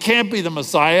God. He can't be the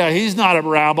Messiah. He's not a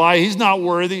rabbi. He's not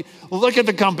worthy. Look at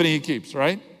the company he keeps,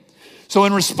 right? So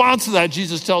in response to that,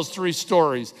 Jesus tells 3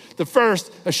 stories. The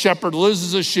first, a shepherd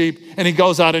loses a sheep and he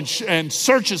goes out and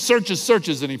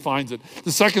searches, and he finds it.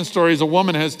 The second story is a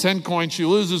woman has 10 coins. She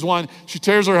loses one. She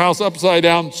tears her house upside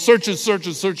down, searches,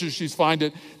 she finds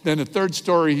it. Then the third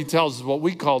story he tells is what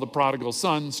we call the prodigal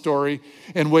son story,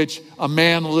 in which a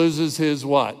man loses his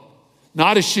what?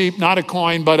 Not a sheep, not a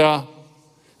coin, but a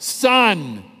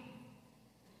son.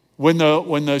 When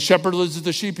the shepherd loses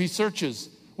the sheep, he searches.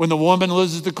 When the woman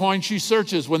loses the coin, she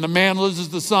searches. When the man loses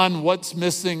the son, what's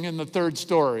missing in the third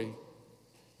story?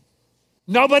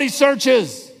 Nobody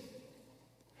searches.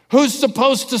 Who's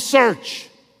supposed to search?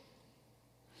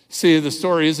 See, the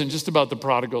story isn't just about the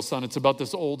prodigal son. It's about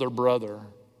this older brother.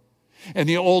 And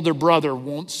the older brother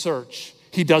won't search.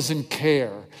 He doesn't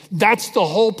care. That's the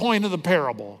whole point of the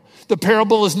parable. The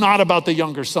parable is not about the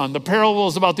younger son. The parable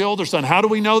is about the older son. How do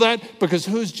we know that? Because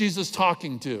who's Jesus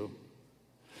talking to?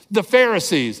 The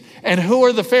Pharisees. And who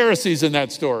are the Pharisees in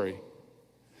that story?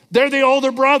 They're the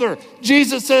older brother.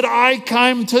 Jesus said, I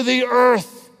came to the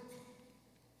earth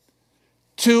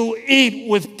to eat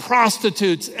with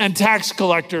prostitutes and tax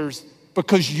collectors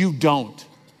because you don't.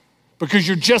 Because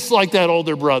you're just like that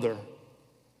older brother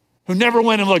who never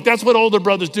went and looked. That's what older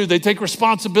brothers do. They take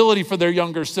responsibility for their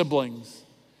younger siblings.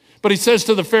 But he says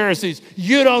to the Pharisees,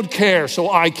 you don't care,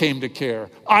 so I came to care.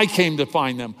 I came to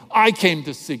find them. I came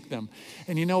to seek them.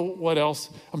 And you know what else?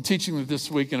 I'm teaching them this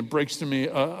week, and it breaks to me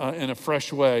in a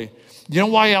fresh way. You know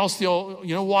why else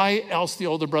the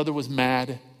older brother was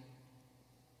mad?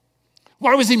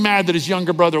 Why was he mad that his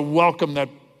younger brother welcomed that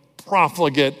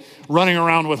profligate running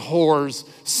around with whores,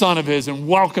 son of his, and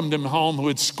welcomed him home, who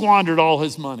had squandered all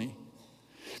his money?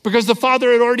 Because the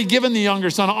father had already given the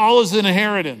younger son all his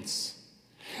inheritance.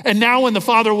 And now when the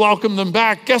father welcomed them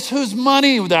back, guess whose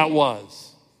money that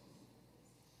was?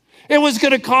 It was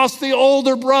going to cost the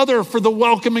older brother for the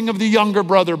welcoming of the younger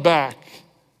brother back.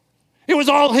 It was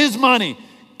all his money.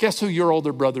 Guess who your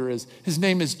older brother is? His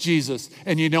name is Jesus.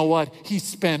 And you know what? He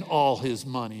spent all his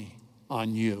money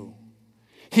on you.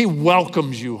 He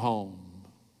welcomes you home.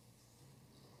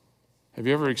 Have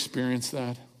you ever experienced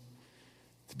that?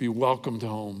 To be welcomed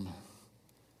home.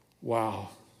 Wow.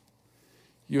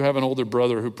 You have an older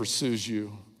brother who pursues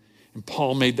you. And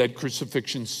Paul made that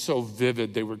crucifixion so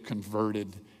vivid, they were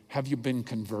converted. Have you been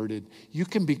converted? You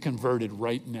can be converted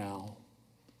right now.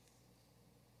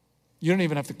 You don't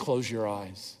even have to close your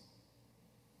eyes.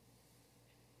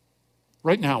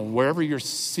 Right now, wherever you're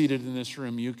seated in this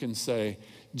room, you can say,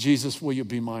 Jesus, will you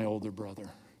be my older brother?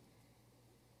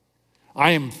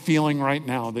 I am feeling right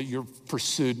now that you've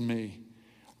pursued me.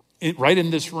 Right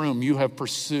in this room, you have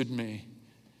pursued me.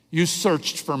 You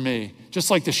searched for me, just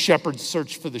like the shepherd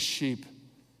searched for the sheep.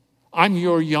 I'm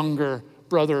your younger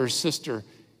brother or sister,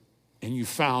 and you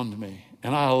found me.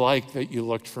 And I like that you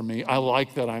looked for me. I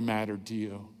like that I mattered to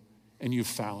you. and you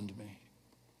found me.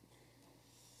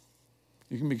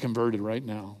 You can be converted right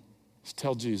now. Just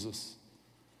tell Jesus,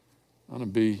 I want to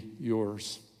be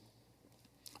yours.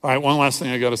 All right, one last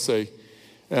thing I got to say.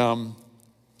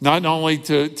 Not only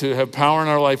to have power in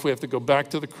our life, we have to go back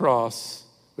to the cross.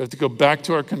 We have to go back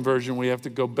to our conversion. We have to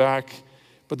go back.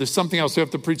 But there's something else. We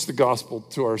have to preach the gospel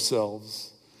to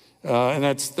ourselves. And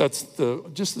that's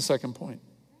just the second point.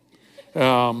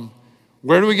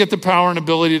 Where do we get the power and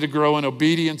ability to grow in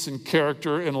obedience and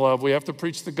character and love? We have to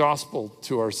preach the gospel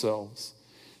to ourselves.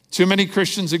 Too many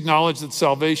Christians acknowledge that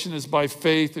salvation is by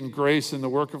faith and grace in the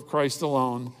work of Christ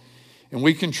alone, and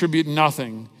we contribute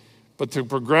nothing. But to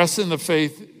progress in the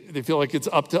faith, they feel like it's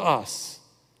up to us.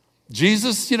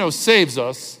 Jesus, saves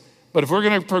us, but if we're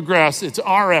going to progress, it's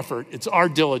our effort, it's our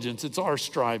diligence, it's our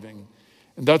striving.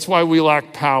 And that's why we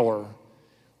lack power.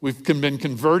 We've been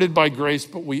converted by grace,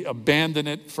 but we abandon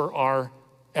it for our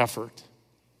effort.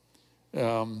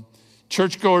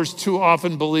 Churchgoers too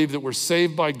often believe that we're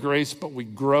saved by grace, but we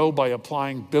grow by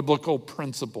applying biblical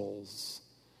principles.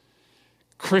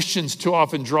 Christians too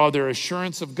often draw their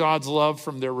assurance of God's love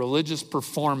from their religious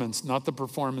performance, not the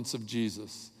performance of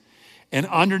Jesus. And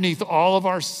underneath all of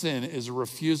our sin is a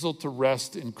refusal to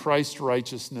rest in Christ's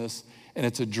righteousness, and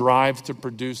it's a drive to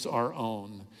produce our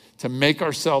own, to make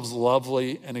ourselves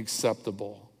lovely and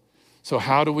acceptable. So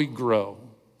how do we grow?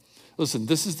 Listen,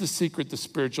 this is the secret to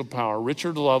spiritual power.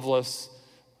 Richard Lovelace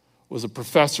was a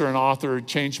professor and author who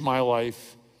changed my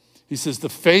life. He says, the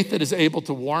faith that is able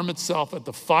to warm itself at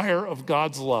the fire of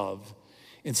God's love,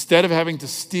 instead of having to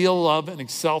steal love and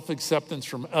self-acceptance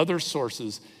from other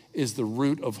sources, is the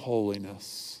root of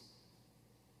holiness.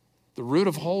 The root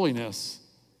of holiness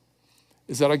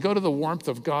is that I go to the warmth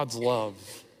of God's love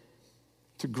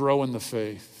to grow in the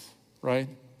faith, right?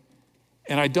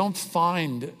 And I don't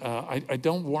I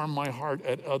don't warm my heart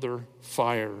at other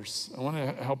fires. I want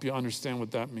to help you understand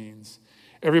what that means.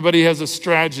 Everybody has a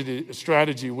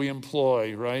strategy we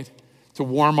employ, right? To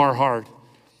warm our heart,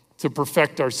 to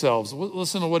perfect ourselves.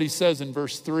 Listen to what he says in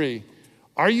verse 3.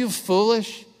 Are you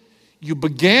foolish? You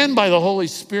began by the Holy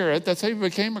Spirit. That's how you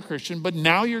became a Christian. But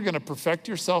now you're going to perfect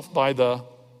yourself by the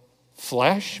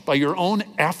flesh, by your own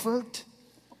effort.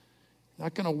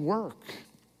 Not going to work.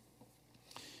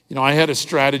 I had a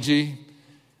strategy.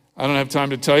 I don't have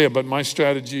time to tell you, but my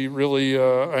strategy really,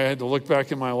 I had to look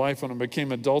back in my life. When I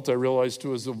became adult, I realized it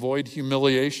was avoid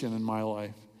humiliation in my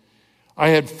life. I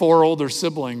had 4 older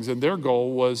siblings, and their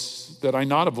goal was that I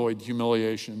not avoid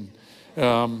humiliation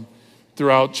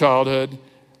throughout childhood.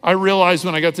 I realized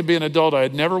when I got to be an adult, I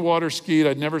had never water skied,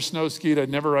 I'd never snow skied, I'd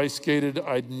never ice skated,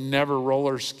 I'd never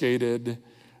roller skated.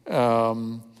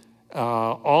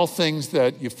 All things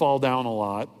that you fall down a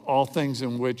lot, all things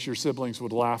in which your siblings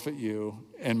would laugh at you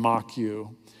and mock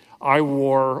you. I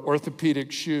wore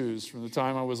orthopedic shoes from the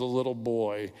time I was a little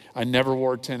boy. I never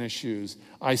wore tennis shoes.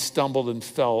 I stumbled and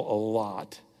fell a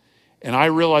lot. And I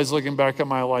realized looking back at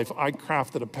my life, I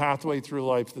crafted a pathway through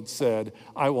life that said,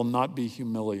 I will not be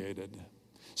humiliated.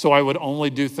 So I would only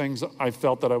do things I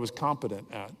felt that I was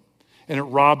competent at. And it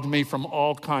robbed me from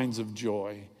all kinds of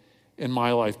joy in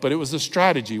my life. But it was a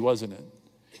strategy, wasn't it?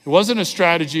 It wasn't a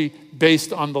strategy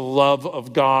based on the love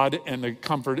of God and the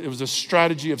comfort. It was a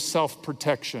strategy of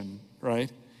self-protection,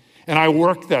 right? And I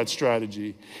worked that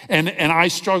strategy. And I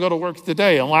struggle to work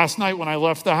today. And last night when I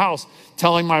left the house,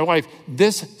 telling my wife,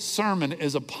 this sermon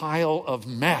is a pile of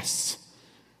mess.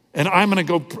 And I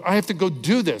have to go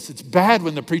do this. It's bad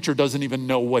when the preacher doesn't even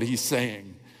know what he's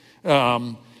saying.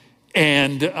 And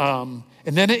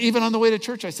then even on the way to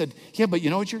church, I said, yeah, but you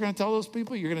know what you're going to tell those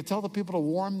people? You're going to tell the people to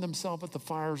warm themselves at the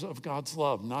fires of God's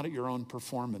love, not at your own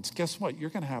performance. Guess what? You're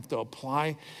going to have to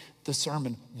apply the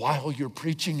sermon while you're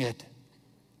preaching it.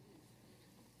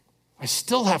 I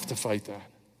still have to fight that.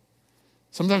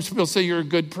 Sometimes people say you're a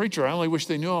good preacher. I only wish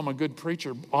they knew I'm a good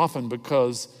preacher, often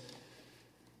because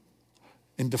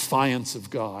in defiance of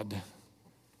God,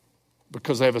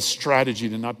 because I have a strategy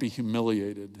to not be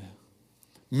humiliated.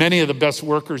 Many of the best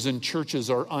workers in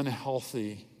churches are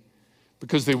unhealthy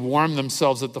because they warm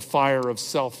themselves at the fire of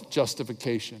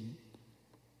self-justification.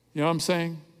 You know what I'm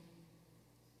saying?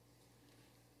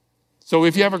 So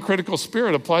if you have a critical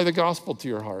spirit, apply the gospel to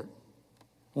your heart.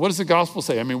 What does the gospel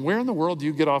say? I mean, where in the world do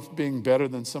you get off being better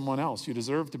than someone else? You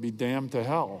deserve to be damned to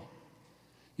hell.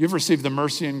 You've received the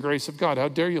mercy and grace of God. How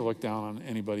dare you look down on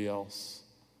anybody else?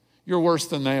 You're worse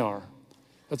than they are.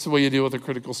 That's the way you deal with a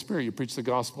critical spirit. You preach the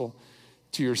gospel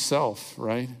to yourself,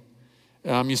 right?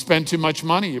 You spend too much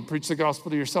money, you preach the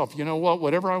gospel to yourself. You know what?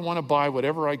 Whatever I want to buy,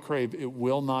 whatever I crave, it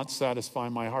will not satisfy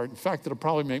my heart. In fact, it'll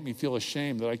probably make me feel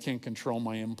ashamed that I can't control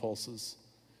my impulses.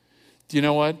 Do you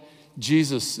know what?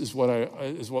 Jesus is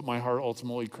what my heart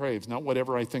ultimately craves, not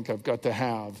whatever I think I've got to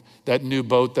have. That new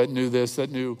boat, that new this,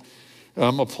 that new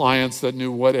appliance, that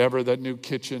new whatever, that new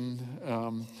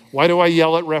kitchen. Why do I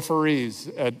yell at referees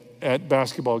at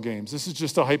basketball games? This is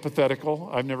just a hypothetical.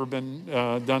 I've never been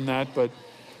done that, but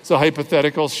it's a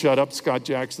hypothetical. Shut up, Scott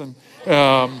Jackson.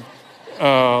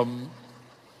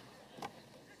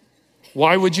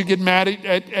 Why would you get mad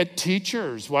at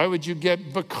teachers? Why would you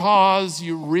because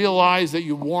you realize that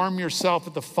you warm yourself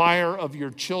at the fire of your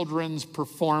children's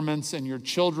performance and your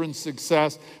children's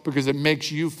success because it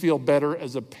makes you feel better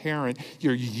as a parent.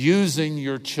 You're using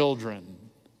your children.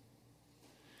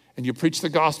 And you preach the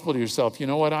gospel to yourself. You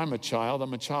know what? I'm a child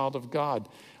of God.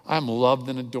 I'm loved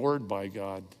and adored by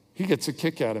God. He gets a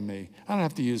kick out of me. I don't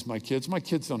have to use my kids. My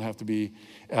kids don't have to be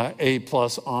A+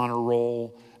 honor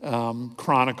roll,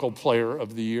 Chronicle Player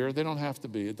of the Year. They don't have to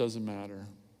be. It doesn't matter.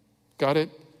 Got it?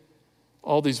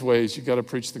 All these ways you got to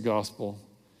preach the gospel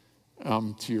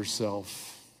to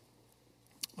yourself.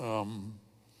 Let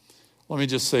me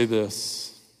just say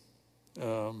this.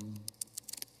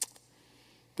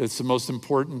 That's the most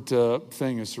important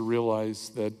thing is to realize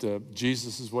that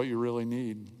Jesus is what you really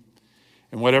need.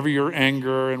 And whatever your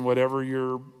anger and whatever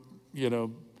you're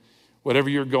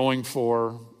going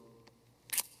for,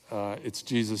 it's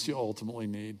Jesus you ultimately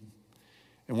need.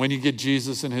 And when you get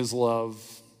Jesus and his love,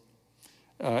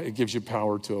 it gives you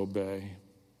power to obey.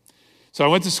 So I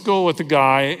went to school with a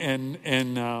guy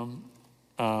in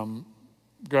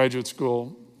graduate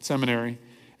school, seminary,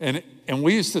 and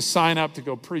we used to sign up to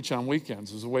go preach on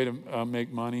weekends. It was a way to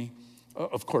make money,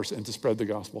 of course, and to spread the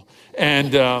gospel.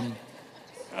 And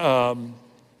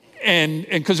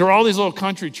because there are all these little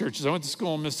country churches. I went to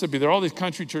school in Mississippi. There are all these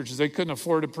country churches. They couldn't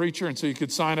afford a preacher, and so you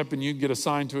could sign up and you could get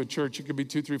assigned to a church. It could be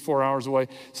 2, 3, 4 hours away.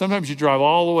 Sometimes you drive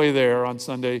all the way there on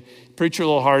Sunday, preach your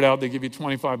little heart out. They give you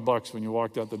 $25 when you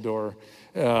walked out the door.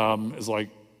 It's like,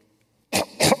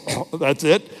 that's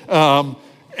it.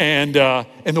 And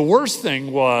the worst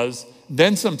thing was,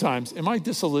 then sometimes, am I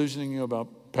disillusioning you about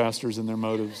pastors and their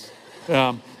motives?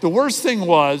 The worst thing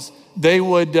was,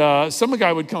 some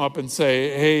guy would come up and say,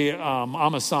 hey,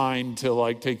 I'm assigned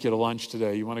to take you to lunch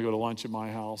today. You want to go to lunch at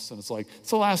my house? And it's like, it's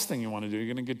the last thing you want to do.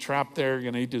 You're going to get trapped there. You're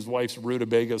going to eat his wife's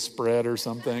rutabaga spread or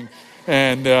something.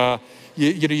 And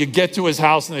you get to his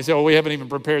house and they say, oh, we haven't even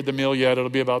prepared the meal yet. It'll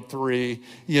be about 3,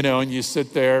 and you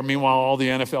sit there. Meanwhile, all the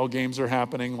NFL games are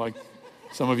happening, like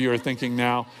some of you are thinking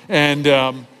now. And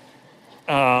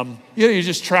you're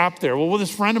just trapped there. Well,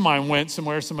 this friend of mine went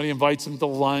somewhere. Somebody invites him to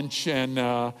lunch,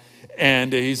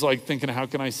 and he's like thinking, how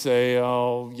can I say,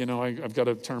 I've got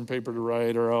a term paper to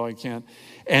write, or I can't.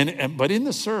 But in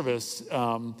the service,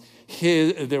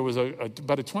 there was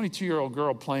about a 22-year-old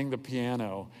girl playing the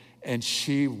piano, and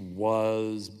she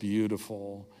was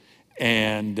beautiful.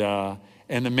 And the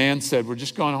man said, we're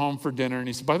just going home for dinner. And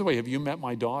he said, by the way, have you met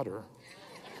my daughter?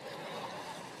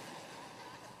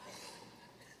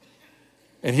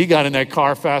 And he got in that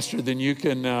car faster than you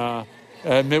can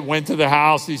went to the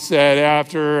house, he said,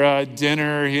 after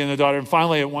dinner, he and the daughter. And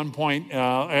finally, at one point,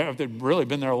 after they'd really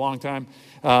been there a long time,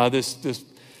 this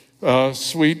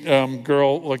sweet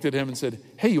girl looked at him and said,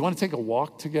 hey, you want to take a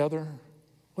walk together?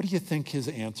 What do you think his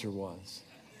answer was?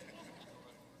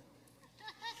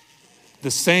 The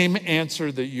same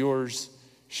answer that yours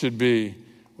should be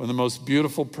when the most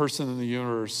beautiful person in the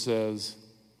universe says,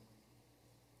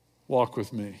 walk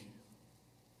with me.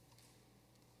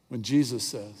 When Jesus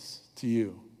says to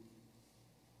you,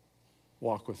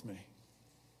 walk with me.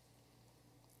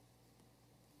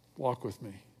 Walk with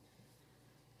me.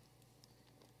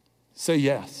 Say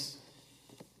yes.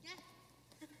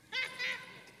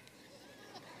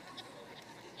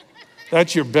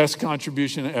 That's your best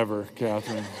contribution ever,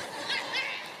 Catherine.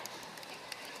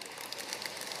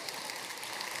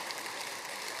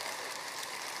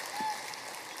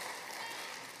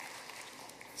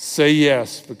 Say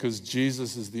yes, because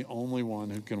Jesus is the only one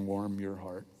who can warm your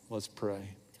heart. Let's pray.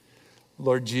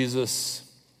 Lord Jesus,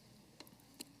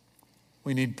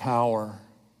 we need power.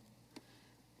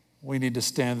 We need to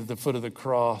stand at the foot of the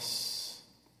cross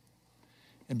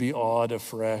and be awed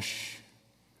afresh,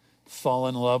 fall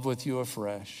in love with you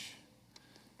afresh,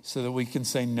 so that we can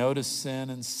say no to sin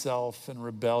and self and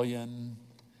rebellion,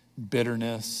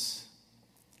 bitterness,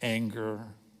 anger.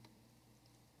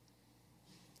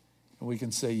 And we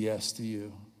can say yes to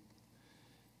you.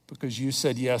 Because you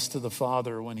said yes to the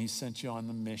Father when he sent you on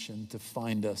the mission to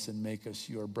find us and make us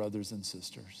your brothers and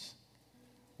sisters.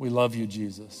 We love you,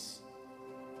 Jesus.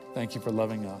 Thank you for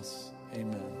loving us.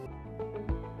 Amen.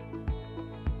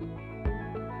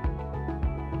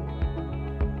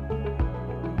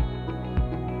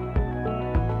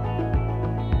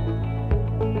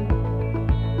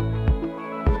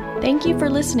 Thank you for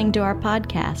listening to our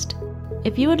podcast.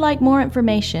 If you would like more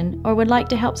information or would like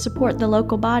to help support the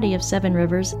local body of Seven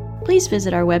Rivers, please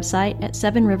visit our website at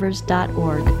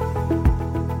sevenrivers.org.